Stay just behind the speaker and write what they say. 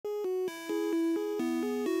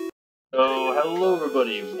So, hello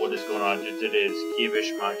everybody, what is going on? Today is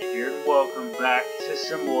Kivish Maki here, and welcome back to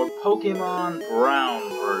some more Pokemon Brown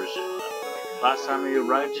version. Last time we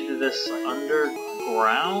arrived into this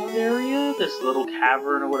underground area, this little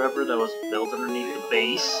cavern or whatever that was built underneath the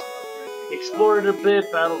base. Explored a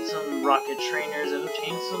bit, battled some rocket trainers, and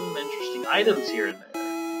obtained some interesting items here and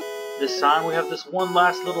there. This time we have this one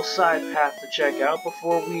last little side path to check out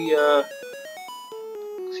before we,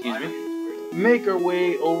 make our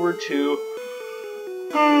way over to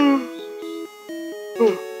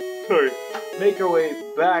make our way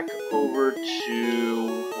back over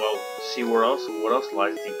to, well, see what else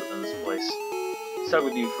lies deep within this place. Start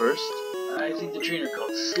with you first. I think the trainer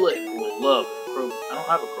called Slick will love I don't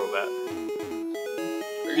have a Crobat.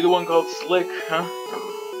 Are you the one called Slick, huh?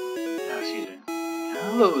 Excuse me.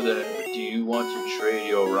 Hello there. Do you want to trade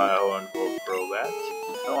your Rhyhorn for Crobat?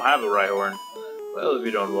 I don't have a Rhyhorn. Well, if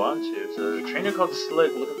you don't want to. So there's a trainer called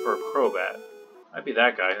Slick looking for a Crobat. Might be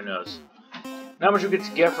that guy, who knows. Not much we get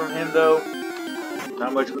to get from him, though.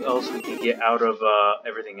 Not much else we can get out of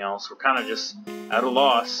everything else. We're kind of just at a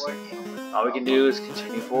loss. All we can do is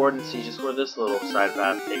continue forward and see just where this little side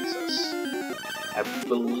path takes us. I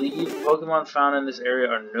believe Pokemon found in this area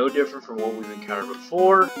are no different from what we've encountered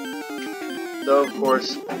before. Though, of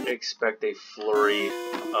course, expect a flurry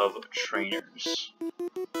of trainers.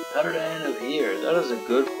 How did I end up here? That is a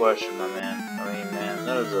good question, my man. I mean, man,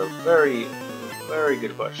 that is a very, very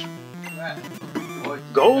good question.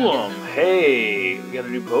 Golem! Hey! We got a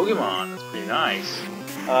new Pokemon. That's pretty nice.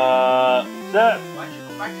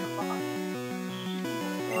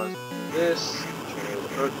 Let's do this.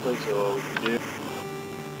 Earthquake, so what we can do.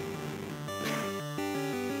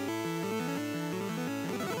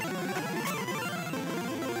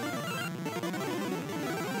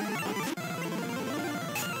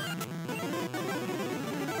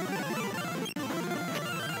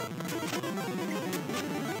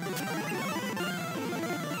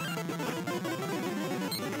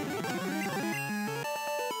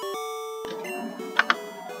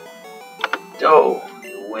 Oh,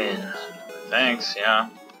 you win. Thanks, yeah.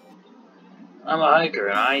 I'm a hiker,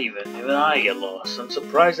 and even I get lost. I'm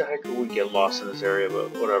surprised a hiker would get lost in this area,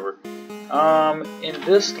 but whatever. In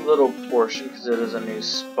this little portion, because it is a new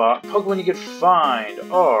spot, Pokemon you can find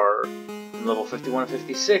are from level 51 to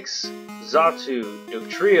 56, Xatu,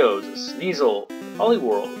 Dugtrios, Sneasel,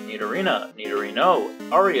 Poliwhirl, Nidorina, Nidorino,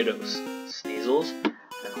 Ariados, Sneasels,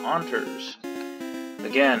 and Haunters.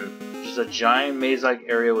 Again, just a giant maze-like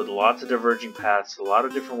area with lots of diverging paths, a lot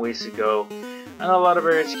of different ways to go, and a lot of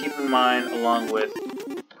areas to keep in mind, along with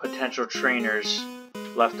potential trainers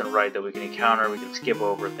left and right that we can encounter, we can skip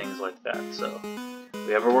over, things like that. So,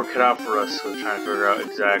 we have our work cut out for us with trying to figure out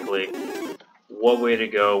exactly what way to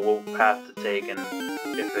go, what path to take, and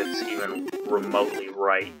if it's even remotely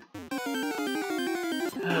right.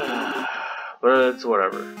 But it's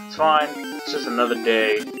whatever. It's fine. It's just another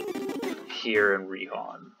day here in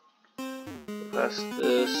Rihon. Past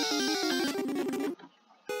this.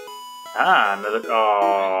 Another.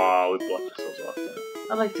 Oh, we blocked ourselves off there.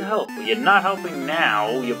 I'd like to help, but you're not helping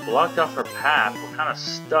now. You blocked off our path. We're kind of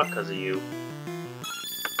stuck because of you.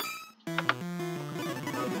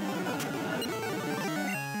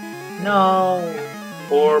 No.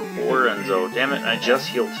 Poor Enzo. Damn it, I just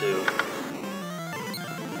healed too.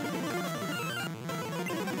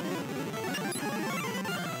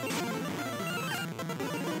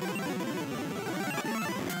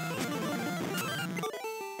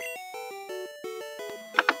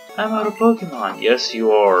 I'm out of Pokemon. Yes,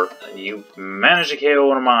 you are. And you managed to KO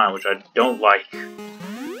one of mine, which I don't like.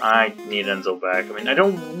 I need Enzo back. I mean, I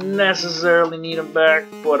don't necessarily need him back,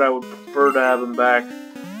 but I would prefer to have him back.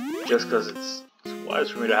 Just because it's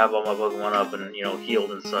wise for me to have all my Pokemon up and, you know,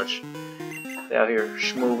 healed and such. They out here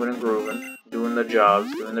schmooving and grooving, doing their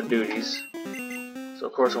jobs, doing their duties. So,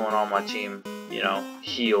 of course, I want all my team, you know,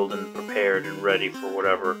 healed and prepared and ready for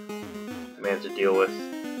whatever I may have to deal with.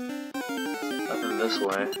 Nothing this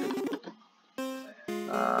way.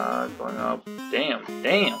 Going up. Damn.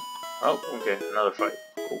 Oh, okay, another fight.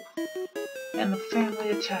 Cool. And the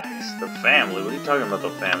family attacks. The family? What are you talking about, the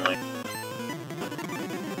family?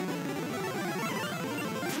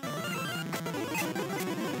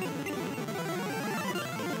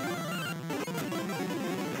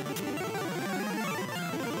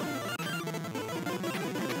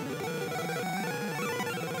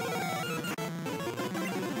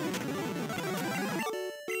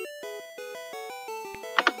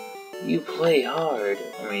 You play hard.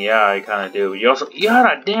 I mean, yeah, I kind of do. You had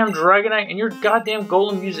a damn Dragonite and your goddamn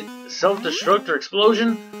Golem use self-destruct or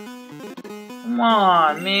explosion? Come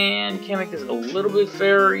on, man. You can't make this a little bit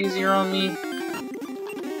fairer or easier on me?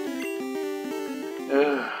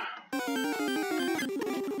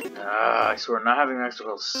 I swear, not having extra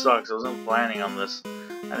health sucks. I wasn't planning on this.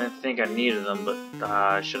 I didn't think I needed them, but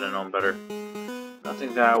I should have known better.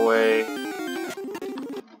 Nothing that way.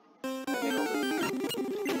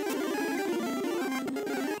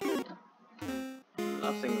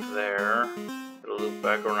 Nothing there. It'll loop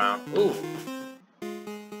back around. Ooh!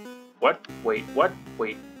 What? Wait, what?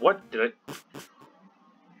 Wait, what? Did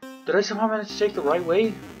I somehow manage to take the right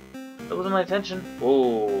way? That wasn't my intention.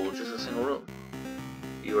 Oh, just a single room.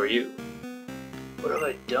 You are you. What have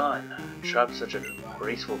I done? Trapped such a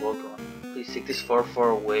graceful Pokemon. Please take this far,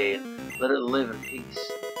 far away and let it live in peace.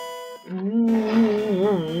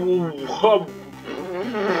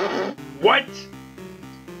 What?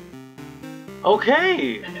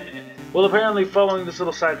 Okay! Well, apparently following this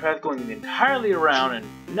little side path going entirely around and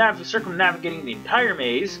circumnavigating the entire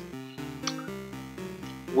maze,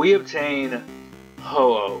 we obtain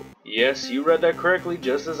Ho-Oh. Yes, you read that correctly,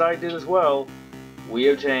 just as I did as well. We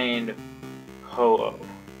obtained Ho-Oh.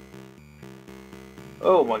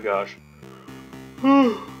 Oh my gosh.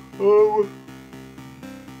 How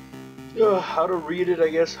to read it, I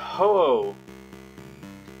guess. Ho-Oh.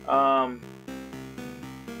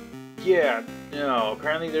 Yeah, no,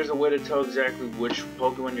 apparently there's a way to tell exactly which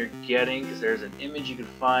Pokemon you're getting, because there's an image you can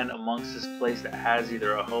find amongst this place that has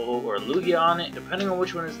either a Ho-Oh or a Lugia on it. Depending on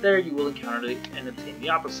which one is there, you will encounter it and obtain the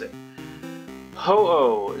opposite.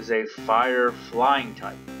 Ho-Oh is a fire flying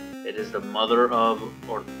type. It is the mother of,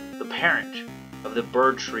 or the parent of the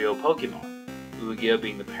bird trio Pokemon. Lugia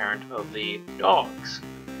being the parent of the dogs.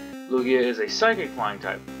 Lugia is a psychic flying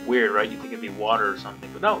type. Weird, right? You think it'd be water or something,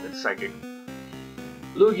 but no, it's psychic.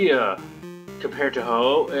 Lugia, compared to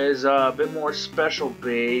Ho, is a bit more special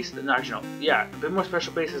based. No, actually, no. Yeah, a bit more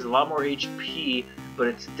special based, has a lot more HP, but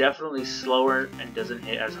it's definitely slower and doesn't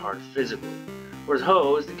hit as hard physically. Whereas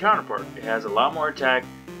Ho is the counterpart. It has a lot more attack,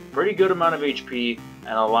 pretty good amount of HP,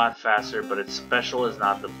 and a lot faster, but its special is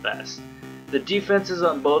not the best. The defenses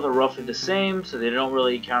on both are roughly the same, so they don't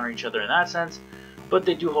really counter each other in that sense, but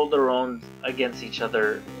they do hold their own against each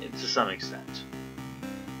other to some extent.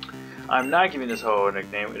 I'm not giving this Ho a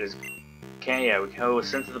nickname. It is Ho was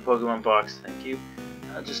sent to the Pokemon box. Thank you.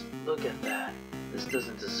 Just look at that. This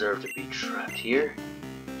doesn't deserve to be trapped here.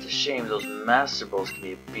 It's a shame those Master Balls can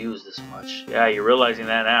be abused this much. Yeah, you're realizing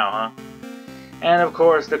that now, huh? And of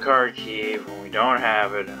course the card key when we don't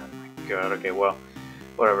have it. Oh my god. Okay, well,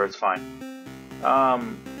 whatever. It's fine.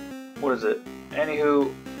 What is it?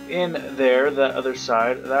 Anywho, in there, that other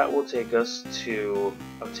side, that will take us to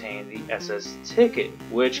obtain the SS ticket,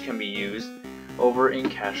 which can be used over in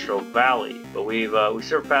Castro Valley. But we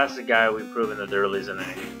surpassed the guy. We've proven that there really isn't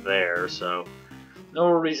anything there, so no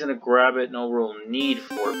reason to grab it, no real need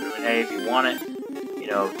for it. But I mean, hey, if you want it, you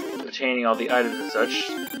know, obtaining all the items and such,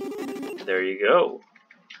 there you go.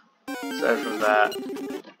 Aside from that,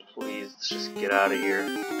 please, let's just get out of here.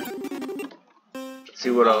 Let's see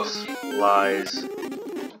what else lies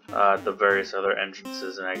at the various other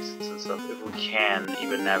entrances and exits and stuff, if we can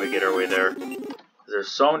even navigate our way there. There's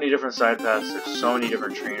so many different side paths, there's so many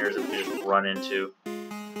different trainers that we just run into.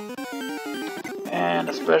 And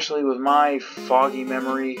especially with my foggy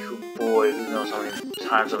memory, boy, who knows how many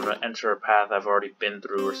times I'm going to enter a path I've already been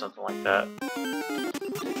through or something like that.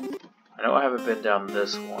 I know I haven't been down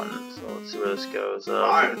this one, so let's see where this goes.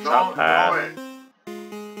 The top path.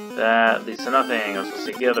 That leads to nothing. I'm supposed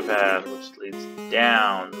to take the other path, which leads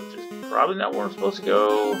down, which is probably not where I'm supposed to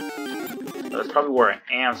go. That's probably where I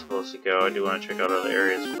am supposed to go. I do want to check out other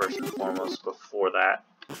areas first and foremost before that.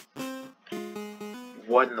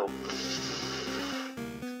 What in the...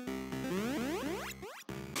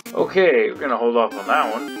 Okay, we're gonna hold off on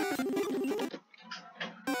that one.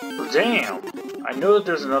 Oh, damn! I know that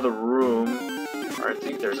there's another room, or I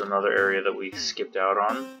think there's another area that we skipped out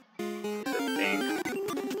on. I think.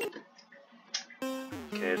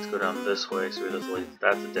 Okay, let's go down this way, see where this leads.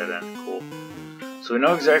 That's a dead end, cool. So we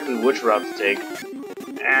know exactly which route to take.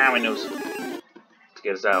 Ah, my nose. To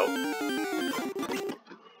get us out.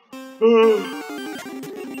 Okay.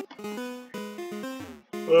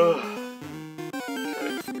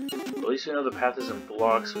 At least we know the path isn't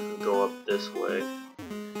blocked, so we can go up this way.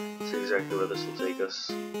 See exactly where this will take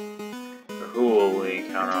us. Or who will we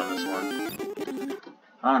encounter on this one?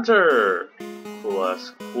 Hunter! Cool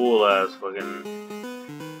ass fucking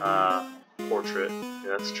portrait.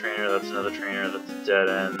 Yeah, that's a trainer, that's another trainer, that's a dead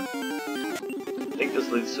end. I think this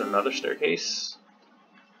leads to another staircase.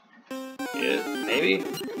 Yeah, maybe?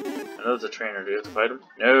 I know it's a trainer. Do you have to fight him?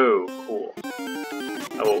 No! Cool.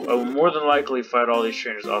 I will more than likely fight all these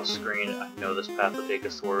trainers off screen. I know this path will take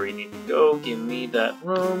us to where we need to go. Give me that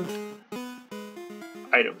room.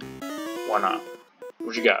 Item. Why not?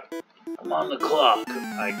 What you got? I'm on the clock.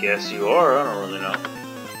 I guess you are, I don't really know.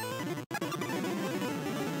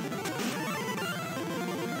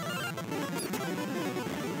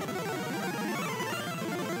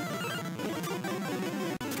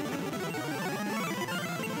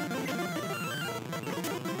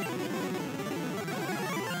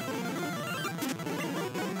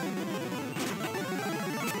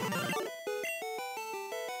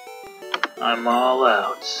 I'm all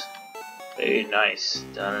out. Hey, nice.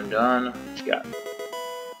 Done and done. What you got?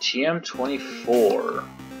 TM24.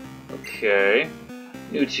 Okay.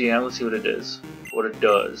 New TM, let's see what it is. What it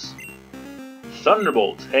does.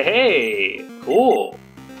 Thunderbolt. Hey, hey! Cool.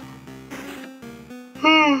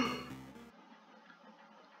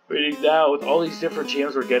 Reading now, with all these different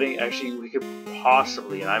TMs we're getting, actually, we could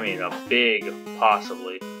possibly, and I mean a big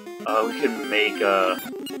possibly,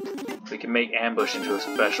 we can make Ambush into a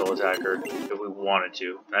special attacker if we wanted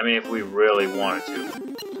to. I mean, if we really wanted to.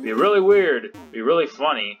 It'd be really weird, it'd be really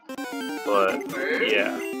funny, but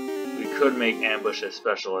yeah, we could make Ambush a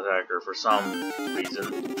special attacker for some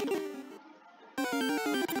reason.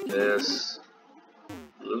 This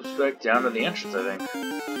loops back down to the entrance, I think.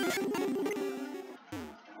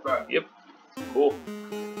 Yep, cool.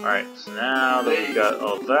 Alright, so now that we've got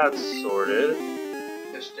all that sorted,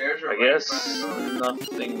 I guess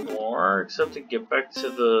nothing more except to get back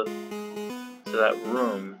to that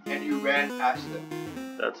room. And you ran past it.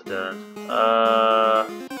 That's a dead end.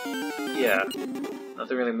 Yeah.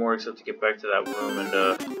 Nothing really more except to get back to that room and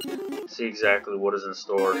see exactly what is in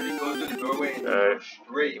store. Then you go to the doorway and go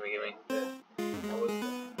straight. Gimme.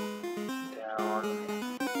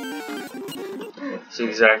 See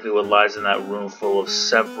exactly what lies in that room full of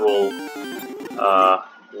several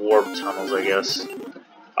warp tunnels, I guess.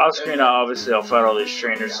 Off screen, obviously, I'll fight all these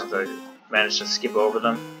trainers since I managed to skip over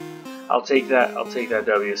them. I'll take that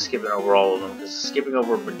W, skipping over all of them, because skipping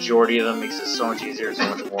over a majority of them makes it so much easier, so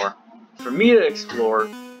much more. For me to explore,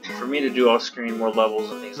 for me to do off screen more levels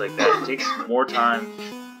and things like that, it takes more time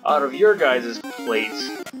out of your guys' plates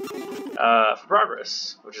for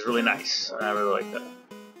progress, which is really nice, and I really like that.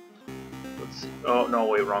 Let's see. Oh, no,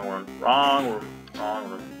 wait, wrong room. Wrong room. Wrong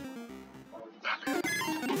room.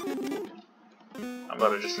 I'm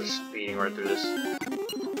about to just start speeding right through this.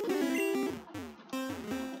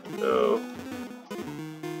 So,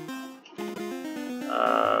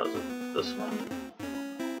 this one.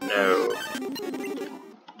 No. I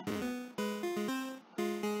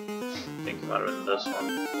think it might have been this one.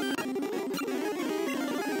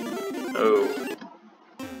 Oh.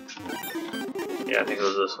 Yeah, I think it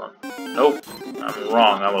was this one. Nope. I'm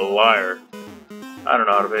wrong. I'm a liar. I don't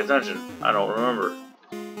know how to pay attention. I don't remember.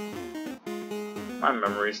 My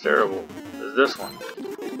memory's terrible. Is this one?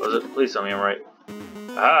 Was it? Please tell me I'm right.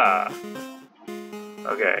 Ah!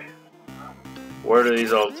 Okay. Where do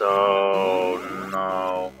these all... Oh,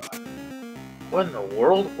 no. What in the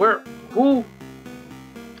world? Where? Who?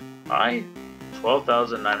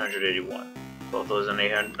 12,981.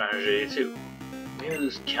 12,982. Maybe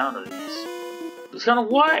lose count of these. Lose count of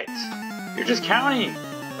what? You're just counting!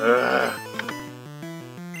 Ugh.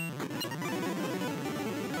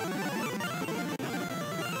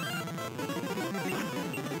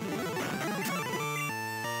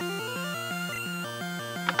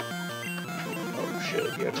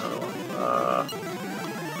 Shit, get another one.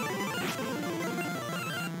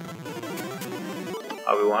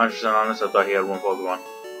 I'll be 100% honest, I thought he had one Pokemon.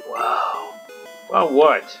 Wow. Wow,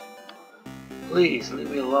 what? Please, leave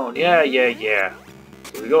me alone. Yeah.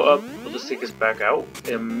 So we go up, we'll just take us back out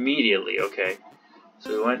immediately, okay.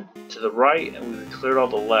 So we went to the right, and we cleared all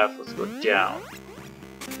the left. Let's go down.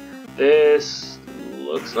 This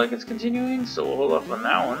looks like it's continuing, so we'll hold off on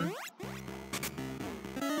that one.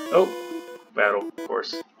 Oh. Battle, of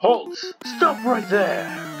course. Halt! Stop right there!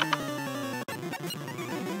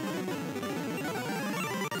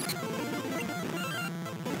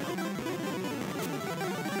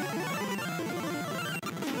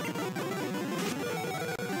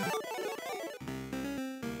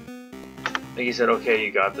 I think he said, okay,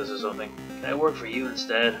 you got this or something. Can I work for you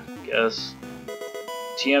instead? Guess.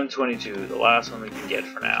 TM22, the last one we can get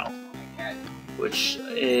for now. Which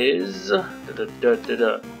is...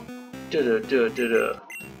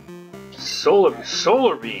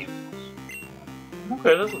 Solar Beam.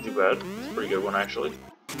 Okay, that's not too bad. It's a pretty good one, actually.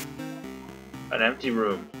 An empty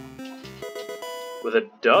room with a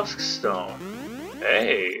Dusk Stone.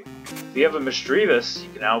 Hey, if you have a Mischievous, you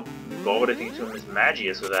can now evolve it, I think, to a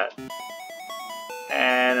Magius with that.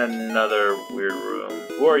 And another weird room.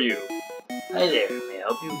 Who are you? Hi there, may I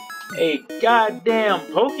help you? A goddamn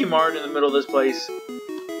Pokemon in the middle of this place.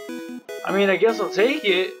 I mean, I guess I'll take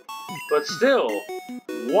it. But still,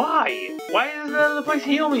 Why? Why doesn't another place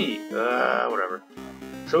heal me? Whatever.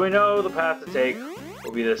 So we know the path to take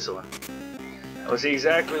will be this one. We'll see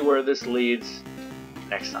exactly where this leads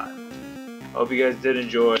next time. I hope you guys did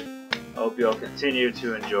enjoy. I hope you all continue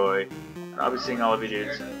to enjoy. And I'll be seeing all of you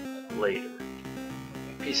dudes later.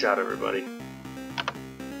 Peace out, everybody.